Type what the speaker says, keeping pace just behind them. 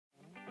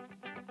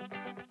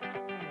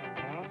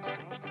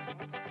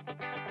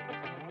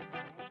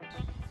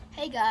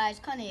Hey guys,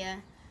 Connor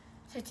here.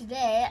 So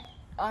today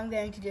I'm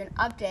going to do an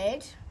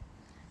update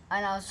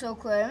on our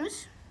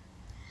silkworms,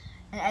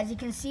 and as you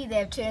can see,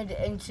 they've turned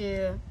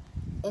into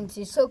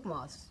silk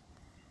moths.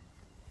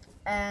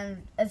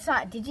 And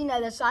did you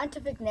know the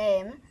scientific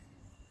name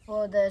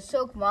for the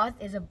silk moth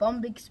is a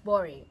bombyx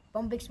mori?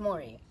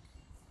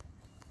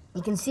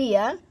 You can see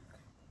here.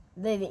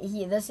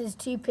 This is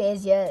two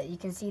pairs here. You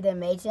can see they're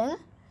mating,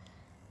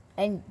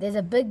 and there's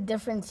a big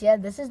difference here.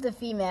 This is the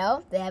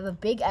female. They have a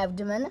big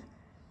abdomen.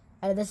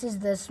 And this is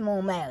the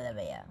small male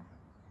over here.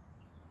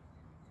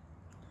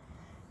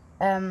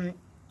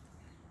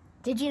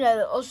 Did you know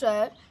that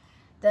also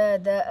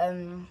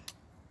the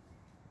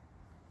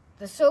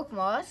silk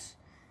moths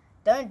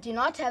do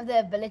not have the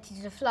ability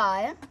to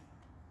fly,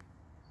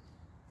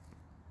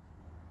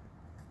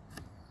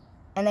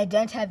 and they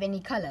don't have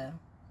any color.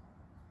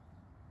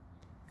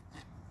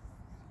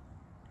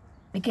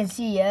 We can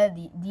see here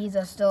these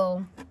are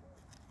still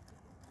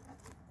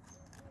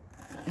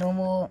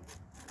normal.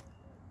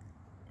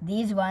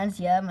 These ones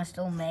here are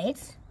still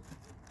mates.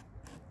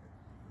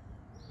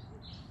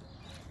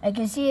 I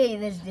can see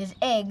there's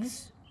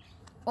eggs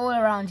all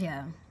around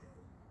here.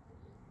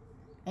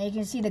 And you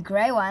can see the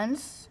grey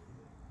ones.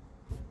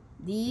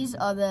 These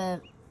are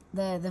the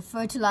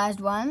fertilized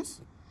ones.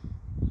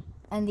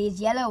 And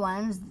these yellow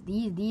ones,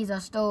 these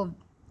are still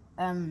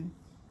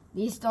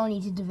these still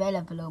need to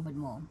develop a little bit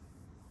more.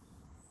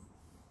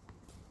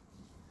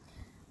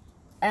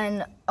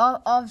 And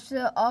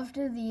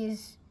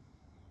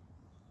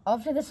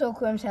after the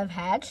silkworms have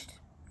hatched,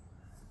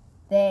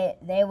 they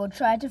will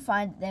try to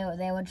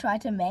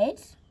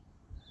mate,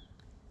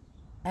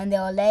 and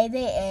they'll lay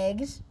their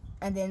eggs,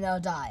 and then they'll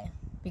die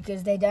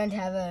because they don't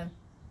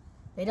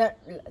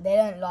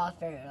last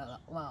very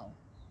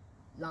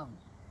long.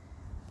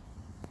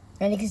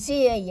 And you can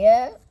see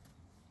here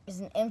is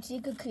an empty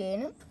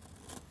cocoon,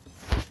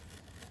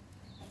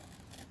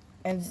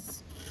 and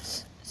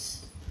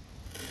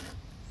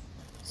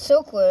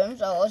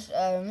silkworms are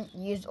also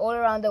used all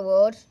around the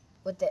world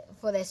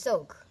for their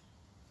silk.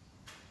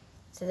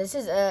 So this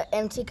is an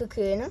empty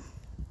cocoon.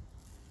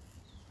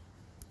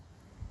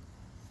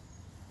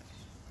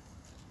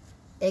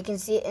 You can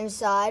see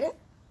inside.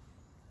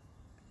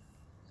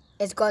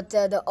 It's got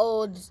the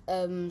old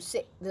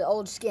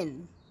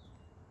skin.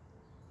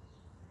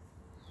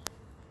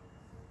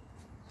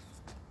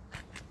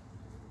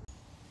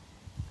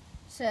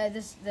 So the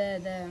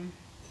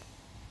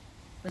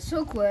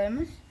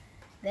silkworms,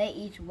 they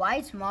eat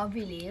white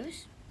mulberry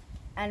leaves,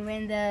 and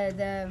when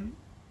the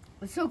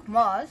silk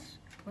moths,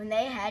 when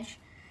they hatch,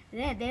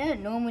 they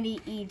don't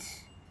normally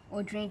eat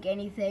or drink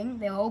anything.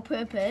 Their whole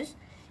purpose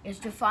is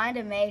to find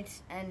a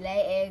mate and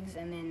lay eggs,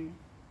 and then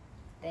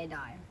they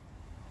die.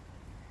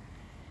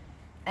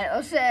 And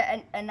also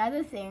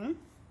another thing,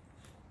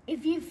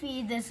 if you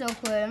feed the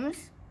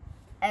silkworms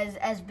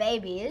as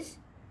babies,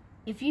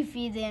 if you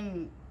feed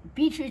them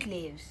beetroot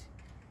leaves,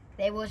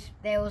 they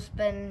will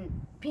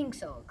spin pink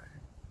silk.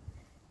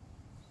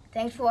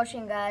 Thanks for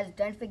watching, guys.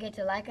 Don't forget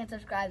to like and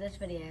subscribe this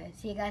video.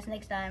 See you guys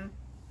next time.